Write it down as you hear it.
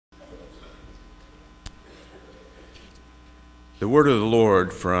The word of the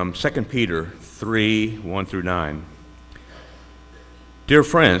Lord from 2 Peter 3, 1 through 9. Dear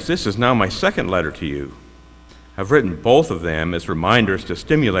friends, this is now my second letter to you. I've written both of them as reminders to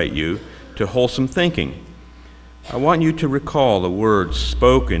stimulate you to wholesome thinking. I want you to recall the words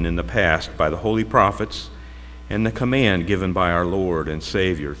spoken in the past by the holy prophets and the command given by our Lord and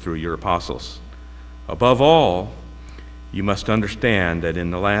Savior through your apostles. Above all, you must understand that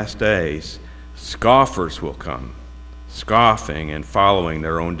in the last days, scoffers will come, scoffing and following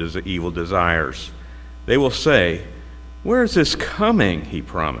their own evil desires. They will say, "Where is this coming?" he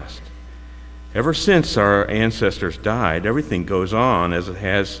promised. Ever since our ancestors died, everything goes on as it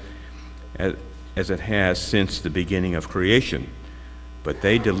has since the beginning of creation. But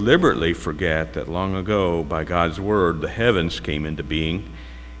they deliberately forget that long ago, by God's word, the heavens came into being,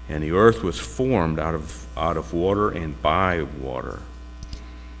 and the earth was formed out of water and by water.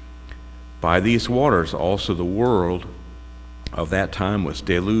 By these waters also the world of that time was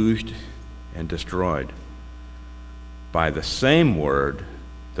deluged and destroyed. By the same word,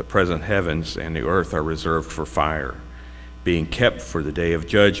 the present heavens and the earth are reserved for fire, being kept for the day of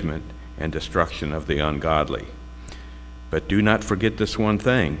judgment and destruction of the ungodly. But do not forget this one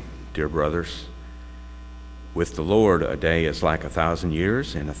thing, dear brothers. With the Lord, a day is like 1,000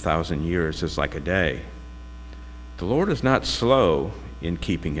 years, and 1,000 years is like a day. The Lord is not slow in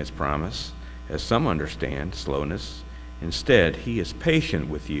keeping his promise, as some understand slowness. Instead, he is patient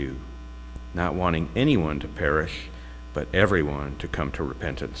with you, not wanting anyone to perish, but everyone to come to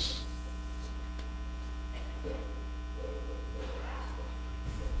repentance.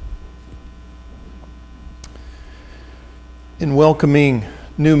 In welcoming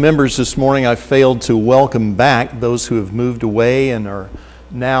new members this morning, I failed to welcome back those who have moved away and are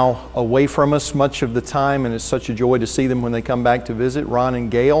now away from us much of the time, and it's such a joy to see them when they come back to visit. Ron and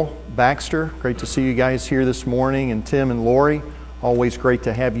Gail Baxter, great to see you guys here this morning, and Tim and Lori, always great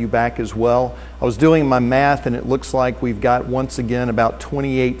to have you back as well. I was doing my math, and it looks like we've got once again about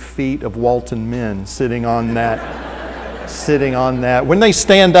 28 feet of Walton men sitting on that. When they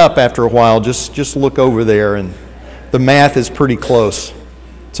stand up after a while, just look over there, and the math is pretty close.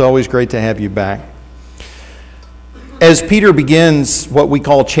 It's always great to have you back. As Peter begins what we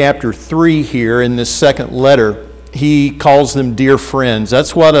call chapter 3 here in this second letter, he calls them dear friends.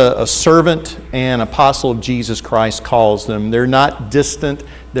 That's what a servant and apostle of Jesus Christ calls them. They're not distant,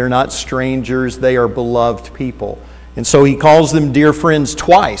 they're not strangers, they are beloved people. And so he calls them dear friends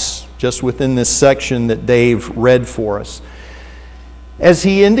twice, just within this section that Dave read for us. As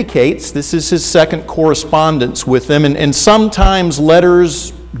he indicates, this is his second correspondence with them, and sometimes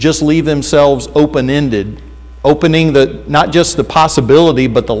letters just leave themselves open-ended, opening not just the possibility,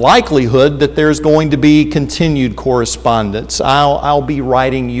 but the likelihood that there's going to be continued correspondence. I'll be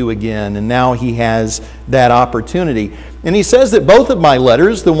writing you again, and now he has that opportunity. And he says that both of my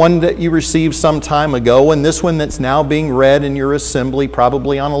letters, the one that you received some time ago, and this one that's now being read in your assembly,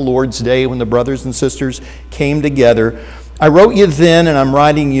 probably on a Lord's Day when the brothers and sisters came together, I wrote you then and I'm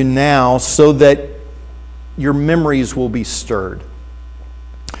writing you now so that your memories will be stirred.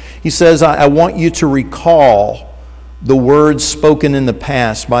 He says, I want you to recall the words spoken in the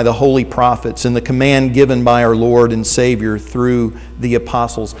past by the holy prophets and the command given by our Lord and Savior through the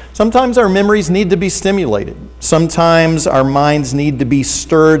apostles. Sometimes our memories need to be stimulated. Sometimes our minds need to be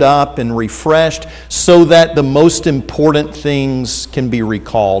stirred up and refreshed so that the most important things can be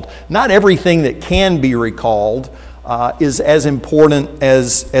recalled. Not everything that can be recalled is as important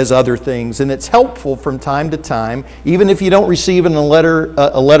as other things, and it's helpful from time to time, even if you don't receive a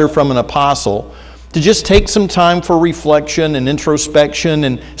letter from an apostle, to just take some time for reflection and introspection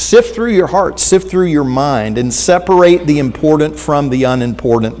and sift through your heart, sift through your mind, and separate the important from the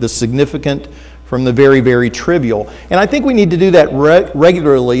unimportant, the significant from the very, very trivial. And I think we need to do that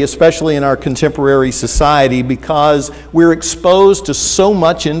regularly, especially in our contemporary society, because we're exposed to so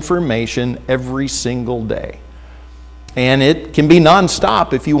much information every single day. And it can be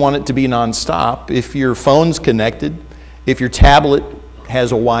nonstop if you want it to be nonstop. If your phone's connected, if your tablet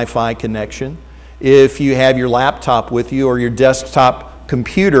has a Wi-Fi connection, if you have your laptop with you or your desktop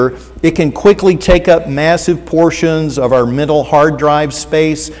computer, it can quickly take up massive portions of our mental hard drive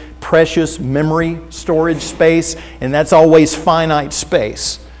space, precious memory storage space, and that's always finite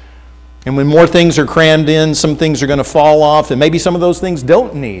space. And when more things are crammed in, some things are going to fall off, and maybe some of those things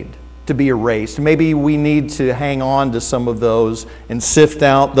don't need to be erased. Maybe we need to hang on to some of those and sift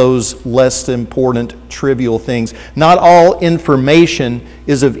out those less important, trivial things. Not all information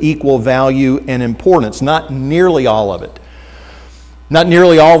is of equal value and importance. Not nearly all of it. Not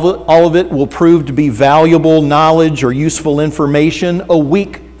nearly all of it will prove to be valuable knowledge or useful information a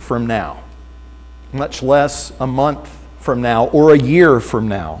week from now, much less a month from now, or a year from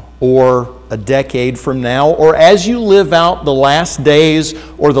now, or a decade from now, or as you live out the last days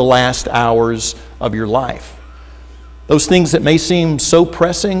or the last hours of your life. Those things that may seem so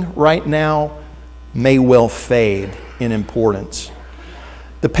pressing right now may well fade in importance.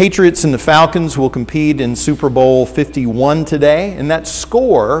 The Patriots and the Falcons will compete in Super Bowl 51 today, and that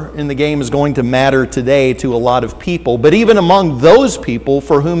score in the game is going to matter today to a lot of people. But even among those people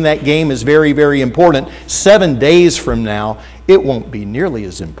for whom that game is very, very important, 7 days from now, it won't be nearly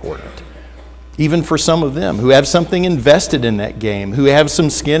as important. Even for some of them who have something invested in that game, who have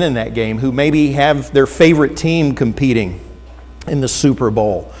some skin in that game, who maybe have their favorite team competing in the Super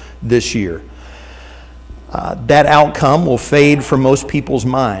Bowl this year. That outcome will fade from most people's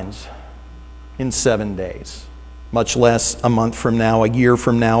minds in 7 days, much less a month from now, a year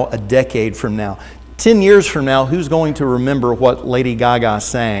from now, a decade from now. 10 years from now, who's going to remember what Lady Gaga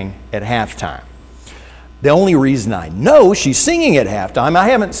sang at halftime? The only reason I know she's singing at halftime, I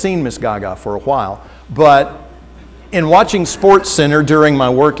haven't seen Miss Gaga for a while, but in watching SportsCenter during my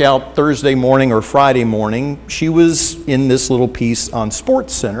workout Thursday morning or Friday morning, she was in this little piece on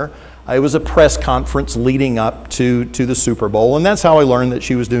SportsCenter. It was a press conference leading up to the Super Bowl, and that's how I learned that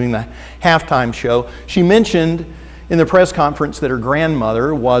she was doing the halftime show. She mentioned in the press conference that her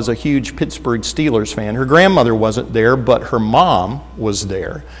grandmother was a huge Pittsburgh Steelers fan. Her grandmother wasn't there, but her mom was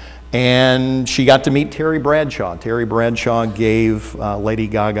there, and she got to meet Terry Bradshaw. Terry Bradshaw gave Lady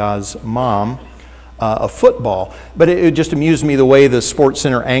Gaga's mom a football, but it just amused me the way the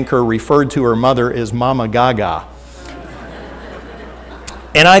SportsCenter anchor referred to her mother as Mama Gaga.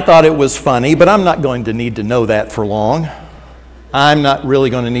 And I thought it was funny, but I'm not going to need to know that for long. I'm not really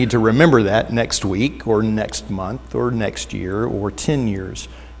going to need to remember that next week or next month or next year or 10 years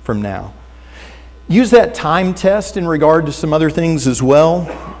from now. Use that time test in regard to some other things as well.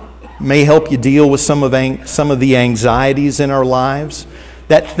 May help you deal with some of the anxieties in our lives.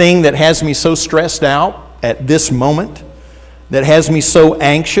 That thing that has me so stressed out at this moment, that has me so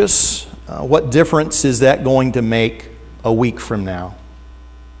anxious, what difference is that going to make a week from now?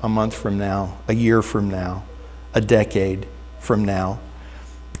 A month from now, a year from now, a decade from now.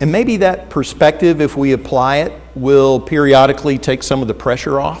 And maybe that perspective, if we apply it, will periodically take some of the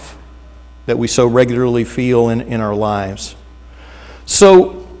pressure off that we so regularly feel in our lives.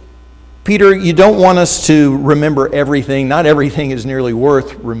 So, Peter, you don't want us to remember everything. Not everything is nearly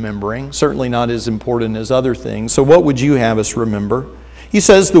worth remembering, certainly not as important as other things. So what would you have us remember? He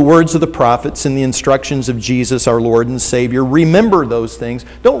says the words of the prophets and the instructions of Jesus, our Lord and Savior. Remember those things.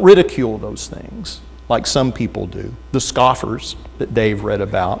 Don't ridicule those things like some people do, the scoffers that Dave read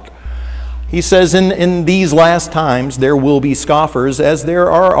about. He says in these last times there will be scoffers, as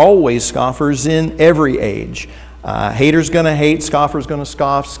there are always scoffers in every age. Haters going to hate, scoffers going to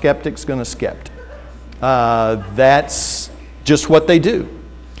scoff, skeptics going to skept. That's just what they do.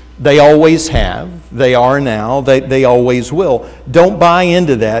 They always have, they are now, they always will. Don't buy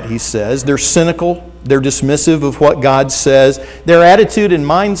into that, he says. They're cynical, they're dismissive of what God says. Their attitude and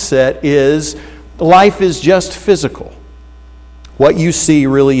mindset is life is just physical. What you see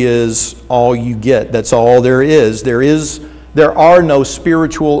really is all you get. That's all there is. There are no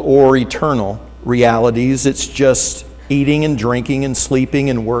spiritual or eternal realities. It's just eating and drinking and sleeping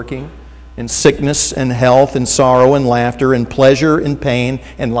and working, and sickness and health and sorrow and laughter and pleasure and pain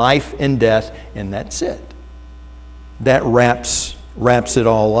and life and death, and that's it. That wraps it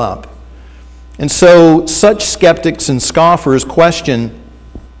all up. And so such skeptics and scoffers question,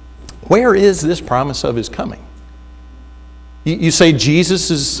 where is this promise of his coming? You say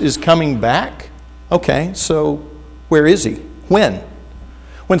Jesus is coming back? Okay, so where is he? When?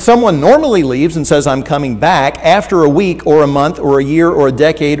 When someone normally leaves and says, I'm coming back, after a week or a month or a year or a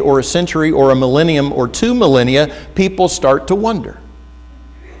decade or a century or a millennium or 2 millennia, people start to wonder.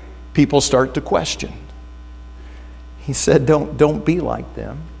 People start to question. He said, don't be like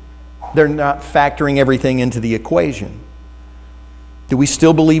them. They're not factoring everything into the equation. Do we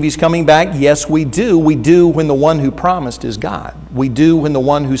still believe he's coming back? Yes, we do. We do when the one who promised is God. We do when the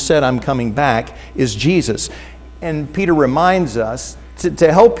one who said, I'm coming back, is Jesus. And Peter reminds us,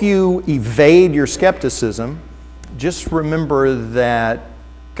 to help you evade your skepticism, just remember that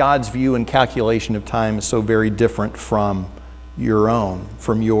God's view and calculation of time is so very different from your own,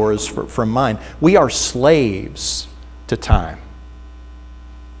 from yours, from mine. We are slaves to time.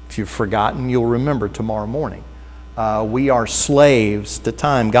 If you've forgotten, you'll remember tomorrow morning. We are slaves to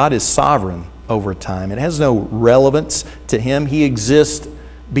time. God is sovereign over time. It has no relevance to him. He exists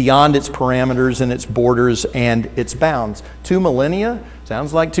beyond its parameters and its borders and its bounds. 2 millennia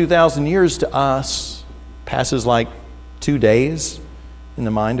sounds like 2,000 years to us. Passes like 2 days in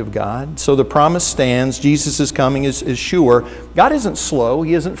the mind of God. So the promise stands. Jesus' coming is sure. God isn't slow.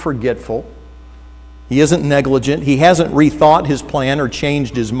 He isn't forgetful. He isn't negligent. He hasn't rethought his plan or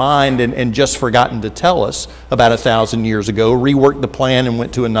changed his mind and just forgotten to tell us about 1,000 years ago, reworked the plan and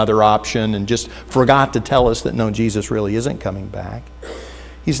went to another option and just forgot to tell us that no, Jesus really isn't coming back.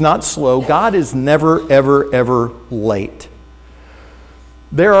 He's not slow. God is never, ever, ever late.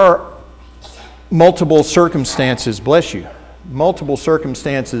 There are multiple circumstances, bless you, multiple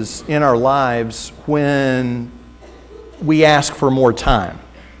circumstances in our lives when we ask for more time.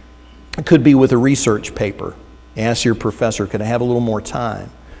 It could be with a research paper. Ask your professor, could I have a little more time?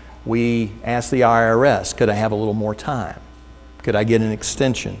 We ask the IRS, could I have a little more time? Could I get an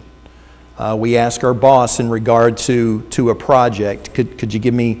extension? We ask our boss in regard to a project, could you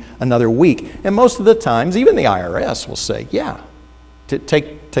give me another week? And most of the times, even the IRS will say, yeah,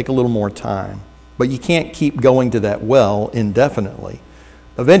 take a little more time. But you can't keep going to that well indefinitely.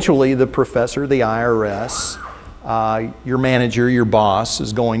 Eventually, the professor, the IRS, your manager, your boss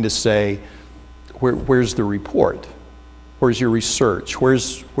is going to say, where's the report? Where's your research?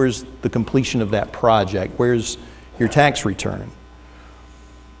 Where's the completion of that project? Where's your tax return?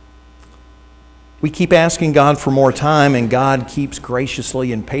 We keep asking God for more time, and God keeps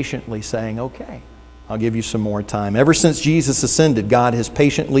graciously and patiently saying, okay, I'll give you some more time. Ever since Jesus ascended, God has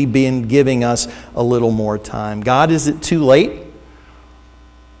patiently been giving us a little more time. God, is it too late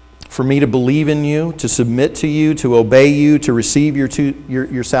for me to believe in you, to submit to you, to obey you, to receive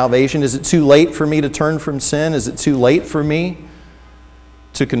your salvation? Is it too late for me to turn from sin? Is it too late for me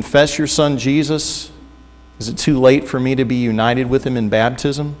to confess your Son Jesus? Is it too late for me to be united with him in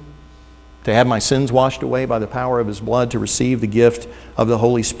baptism? To have my sins washed away by the power of his blood, to receive the gift of the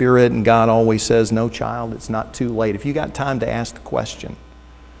Holy Spirit? And God always says, no, child, it's not too late. If you got time to ask the question,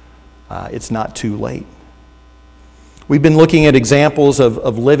 it's not too late. We've been looking at examples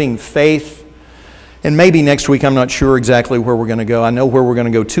of living faith. And maybe next week, I'm not sure exactly where we're going to go. I know where we're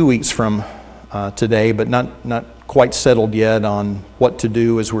going to go 2 weeks from today, but not quite settled yet on what to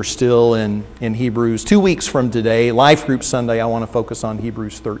do as we're still in Hebrews. 2 weeks from today, Life Group Sunday, I want to focus on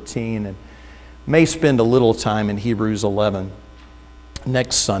Hebrews 13 and may spend a little time in Hebrews 11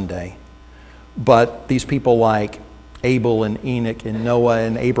 next Sunday. But these people like Abel and Enoch and Noah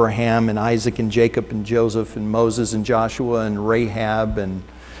and Abraham and Isaac and Jacob and Joseph and Moses and Joshua and Rahab and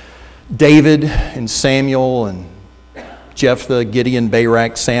David and Samuel and Jephthah, Gideon,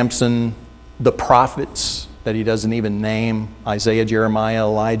 Barak, Samson, the prophets that he doesn't even name, Isaiah, Jeremiah,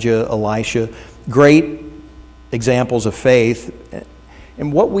 Elijah, Elisha, great examples of faith.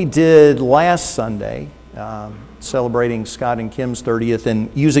 And what we did last Sunday, celebrating Scott and Kim's 30th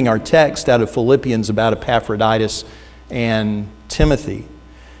and using our text out of Philippians about Epaphroditus and Timothy,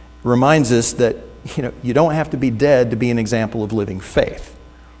 reminds us that you don't have to be dead to be an example of living faith.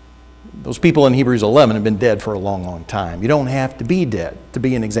 Those people in Hebrews 11 have been dead for a long, long time. You don't have to be dead to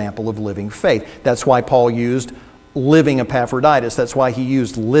be an example of living faith. That's why Paul used living Epaphroditus. That's why he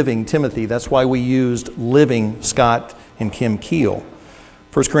used living Timothy. That's why we used living Scott and Kim Keel.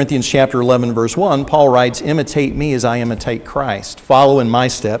 1 Corinthians chapter 11, verse 1, Paul writes, imitate me as I imitate Christ. Follow in my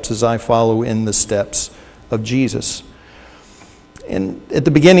steps as I follow in the steps of Jesus. And at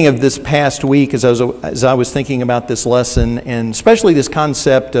the beginning of this past week, as I was thinking about this lesson, and especially this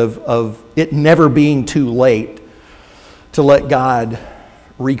concept of it never being too late to let God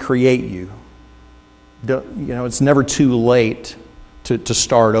recreate you. It's never too late to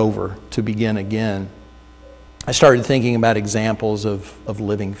start over, to begin again. I started thinking about examples of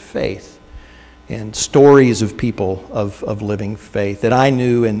living faith and stories of people of living faith that I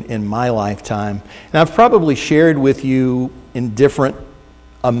knew in my lifetime. And I've probably shared with you in different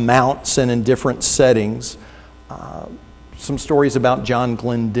amounts and in different settings some stories about John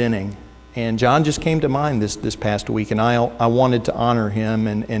Glendenning. And John just came to mind this past week, and I wanted to honor him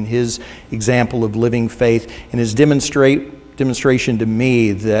and his example of living faith and his demonstration to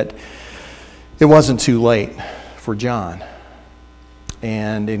me that it wasn't too late for John.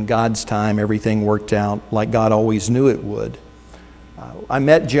 And in God's time, everything worked out like God always knew it would. I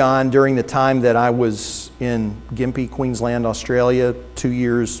met John during the time that I was in Gympie, Queensland, Australia, 2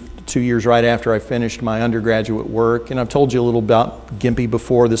 years right after I finished my undergraduate work. And I've told you a little about Gympie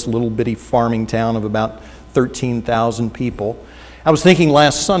before, this little bitty farming town of about 13,000 people. I was thinking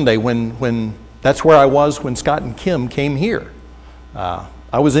last Sunday when that's where I was when Scott and Kim came here.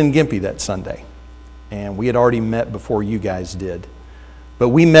 I was in Gympie that Sunday, and we had already met before you guys did. But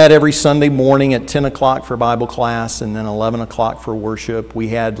we met every Sunday morning at 10 o'clock for Bible class and then 11 o'clock for worship. We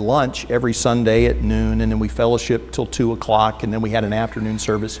had lunch every Sunday at noon, and then we fellowshiped till 2 o'clock, and then we had an afternoon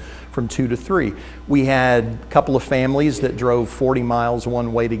service from 2 to 3. We had a couple of families that drove 40 miles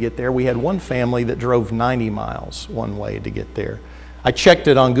one way to get there. We had one family that drove 90 miles one way to get there. I checked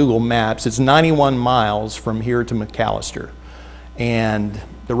it on Google Maps. It's 91 miles from here to McAllister. And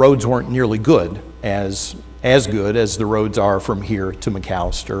the roads weren't nearly good, as good as the roads are from here to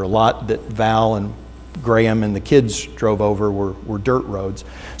McAllister. A lot that Val and Graham and the kids drove over were dirt roads.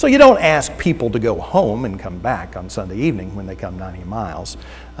 So you don't ask people to go home and come back on Sunday evening when they come 90 miles.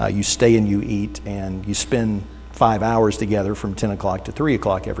 You stay and you eat, and you spend 5 hours together from 10 o'clock to 3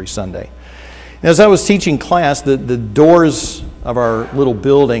 o'clock every Sunday. And as I was teaching class, the doors of our little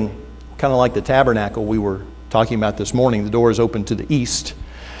building, kind of like the tabernacle we were talking about this morning, the doors open to the east.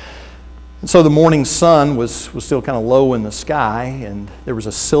 And so the morning sun was still kind of low in the sky, and there was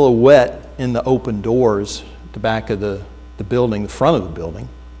a silhouette in the open doors at the back of the building, the front of the building.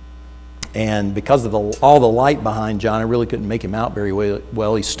 And because of all the light behind John, I really couldn't make him out very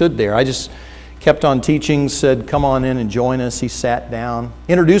well. He stood there. I just kept on teaching, said, "Come on in and join us." He sat down,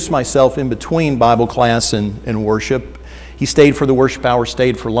 introduced myself in between Bible class and worship. He stayed for the worship hour,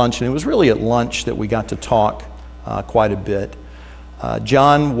 stayed for lunch, and it was really at lunch that we got to talk quite a bit.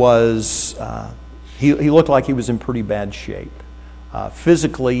 John was, he looked like he was in pretty bad shape.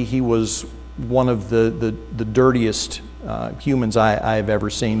 Physically, he was one of the dirtiest humans I've ever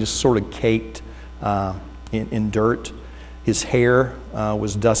seen, just sort of caked in dirt. His hair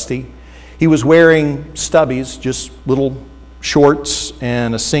was dusty. He was wearing stubbies, just little shorts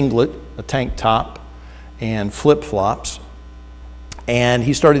and a singlet, a tank top, and flip-flops. And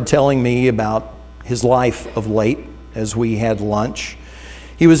he started telling me about his life of late as we had lunch.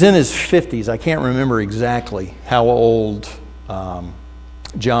 He was in his 50s. I can't remember exactly how old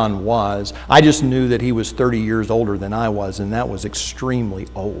John was. I just knew that he was 30 years older than I was, and that was extremely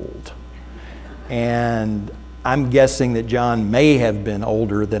old. And I'm guessing that John may have been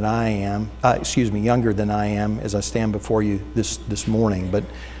older than I am, younger than I am as I stand before you this morning. But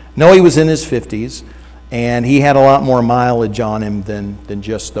no, he was in his 50s. And he had a lot more mileage on him than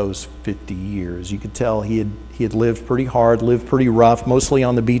just those 50 years. You could tell he had lived pretty hard, lived pretty rough, mostly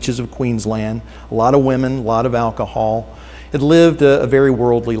on the beaches of Queensland. A lot of women, a lot of alcohol. Had lived a very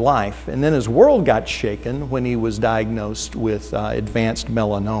worldly life. And then his world got shaken when he was diagnosed with advanced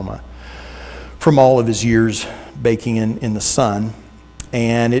melanoma from all of his years baking in the sun.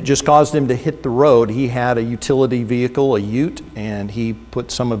 And it just caused him to hit the road. He had a utility vehicle, a ute, and he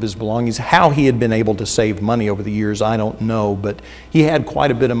put some of his belongings. How he had been able to save money over the years, I don't know, but he had quite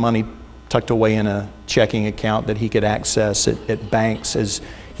a bit of money tucked away in a checking account that he could access at banks as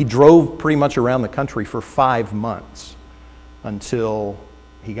he drove pretty much around the country for 5 months until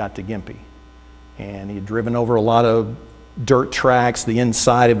he got to Gympie. And he had driven over a lot of dirt tracks. The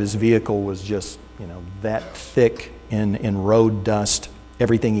inside of his vehicle was just, that thick in road dust.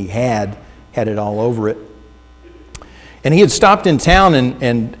 Everything he had it all over it. And he had stopped in town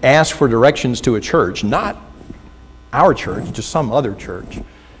and asked for directions to a church, not our church, just some other church.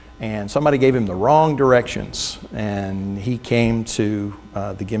 And somebody gave him the wrong directions. And he came to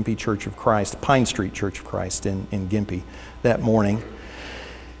the Gympie Church of Christ, Pine Street Church of Christ in Gympie that morning.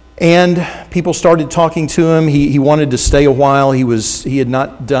 And people started talking to him. He wanted to stay a while. He had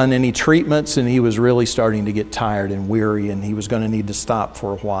not done any treatments, and he was really starting to get tired and weary, and he was going to need to stop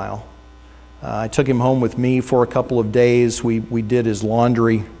for a while. I took him home with me for a couple of days. We did his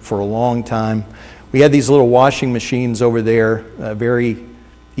laundry for a long time. We had these little washing machines over there, very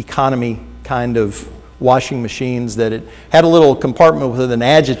economy kind of washing machines that it had a little compartment with an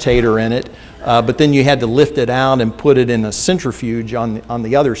agitator in it, but then you had to lift it out and put it in a centrifuge on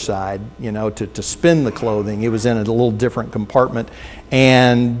the other side, to spin the clothing. It was in a little different compartment,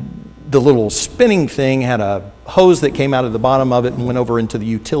 and the little spinning thing had a hose that came out of the bottom of it and went over into the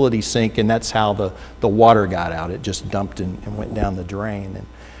utility sink, and that's how the water got out. It just dumped and went down the drain.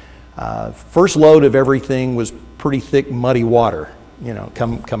 And first load of everything was pretty thick, muddy water,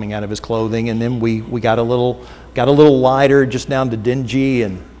 coming out of his clothing, and then we got a little lighter, just down to dingy,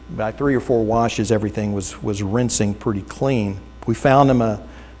 and by 3 or 4 washes, everything was rinsing pretty clean. We found him a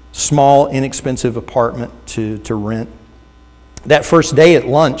small, inexpensive apartment to rent. That first day at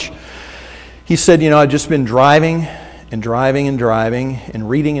lunch, he said, I've just been driving and driving and driving and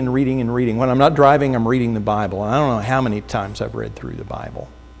reading and reading and reading. When I'm not driving, I'm reading the Bible, and I don't know how many times I've read through the Bible.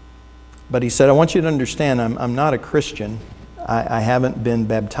 But he said, I want you to understand, I'm not a Christian. I haven't been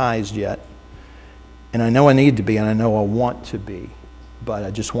baptized yet, and I know I need to be, and I know I want to be, but I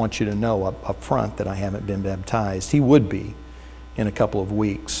just want you to know up front that I haven't been baptized. He would be in a couple of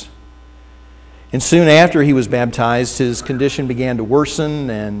weeks. And soon after he was baptized, his condition began to worsen,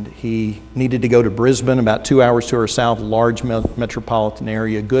 and he needed to go to Brisbane, about 2 hours to our south, large metropolitan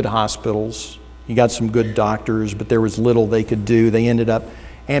area, good hospitals. He got some good doctors, but there was little they could do. They ended up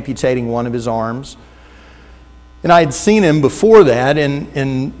amputating one of his arms. And I had seen him before that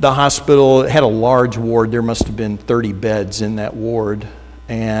in the hospital. It had a large ward. There must have been 30 beds in that ward.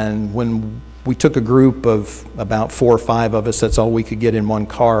 And when we took a group of about 4 or 5 of us, that's all we could get in one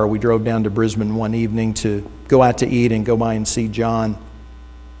car. We drove down to Brisbane one evening to go out to eat and go by and see John.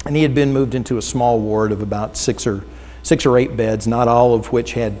 And he had been moved into a small ward of about 6 or 8 beds, not all of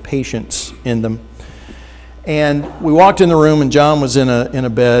which had patients in them. And we walked in the room, and John was in a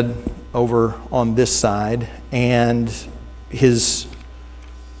bed over on this side, and his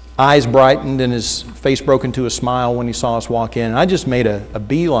eyes brightened and his face broke into a smile when he saw us walk in. And I just made a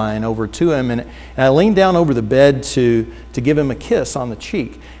beeline over to him, and I leaned down over the bed to give him a kiss on the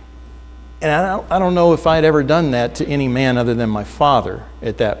cheek. And I don't know if I'd ever done that to any man other than my father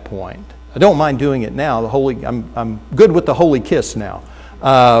at that point. I don't mind doing it now. I'm good with the holy kiss now.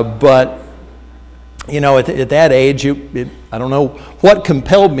 But you know, at that age, I don't know what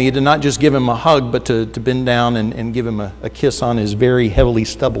compelled me to not just give him a hug, but to bend down and give him a kiss on his very heavily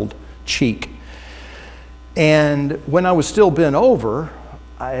stubbled cheek. And when I was still bent over,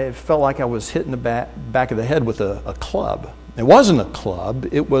 I felt like I was hitting the back of the head with a club. It wasn't a club.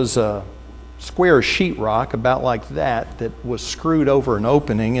 It was a square sheetrock about like that was screwed over an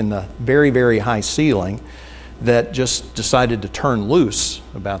opening in the very, very high ceiling that just decided to turn loose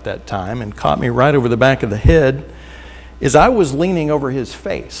about that time and caught me right over the back of the head as I was leaning over his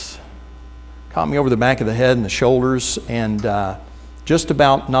face. Caught me over the back of the head and the shoulders, and just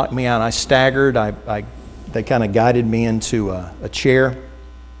about knocked me out. I staggered. They kind of guided me into a chair,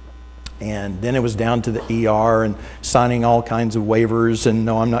 and then it was down to the ER and signing all kinds of waivers and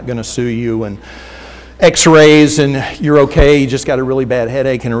no, I'm not going to sue you, and x-rays, and you're okay, you just got a really bad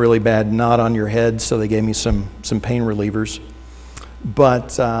headache and a really bad knot on your head, so they gave me some pain relievers.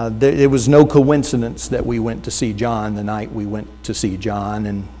 But it was no coincidence that we went to see John the night we went to see John,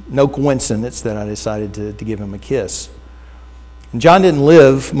 and no coincidence that I decided to give him a kiss. And John didn't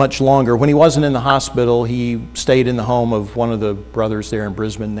live much longer. When he wasn't in the hospital, he stayed in the home of one of the brothers there in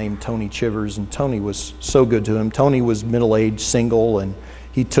Brisbane named Tony Chivers, and Tony was so good to him. Tony was middle-aged, single, and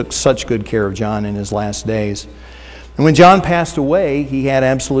he took such good care of John in his last days. And when John passed away, he had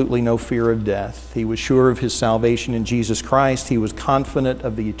absolutely no fear of death. He was sure of his salvation in Jesus Christ. He was confident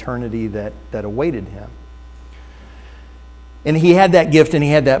of the eternity that awaited him. And he had that gift and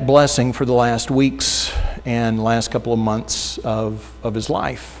he had that blessing for the last weeks and last couple of months of his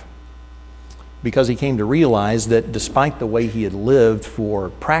life, because he came to realize that despite the way he had lived for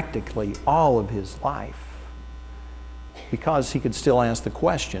practically all of his life, because he could still ask the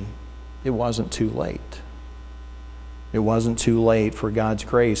question, it wasn't too late. It wasn't too late for God's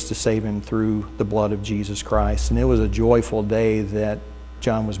grace to save him through the blood of Jesus Christ. And it was a joyful day that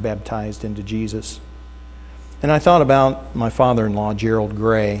John was baptized into Jesus. And I thought about my father-in-law, Gerald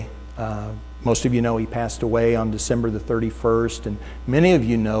Gray. Most of you know he passed away on December the 31st. And many of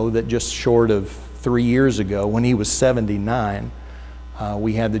you know that just short of 3 years ago, when he was 79,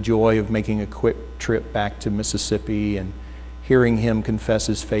 we had the joy of making a quick trip back to Mississippi and hearing him confess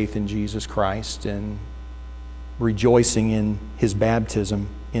his faith in Jesus Christ and rejoicing in his baptism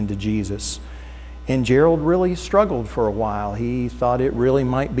into Jesus. And Gerald really struggled for a while. He thought it really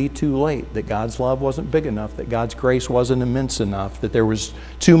might be too late, that God's love wasn't big enough, that God's grace wasn't immense enough, that there was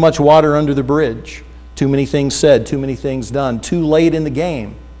too much water under the bridge, too many things said, too many things done, too late in the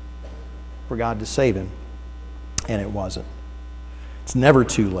game for God to save him. And it wasn't. It's never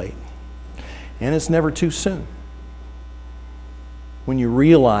too late. And it's never too soon. When you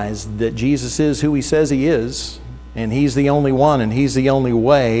realize that Jesus is who he says he is, and he's the only one and he's the only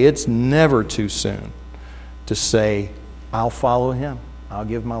way, it's never too soon to say, I'll follow him. I'll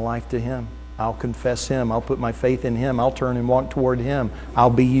give my life to him. I'll confess him. I'll put my faith in him. I'll turn and walk toward him. I'll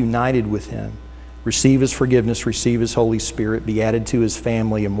be united with him. Receive his forgiveness, receive his Holy Spirit, be added to his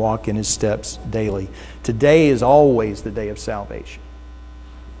family, and walk in his steps daily. Today is always the day of salvation.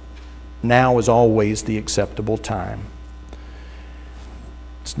 Now is always the acceptable time.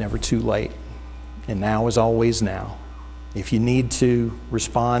 It's never too late. And now is always now. If you need to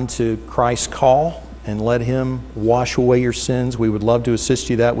respond to Christ's call and let him wash away your sins, we would love to assist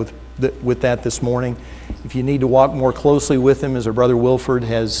you with that this morning. If you need to walk more closely with him, as our brother Wilford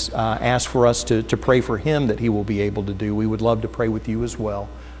has asked for us to pray for him that he will be able to do, we would love to pray with you as well.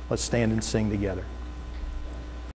 Let's stand and sing together.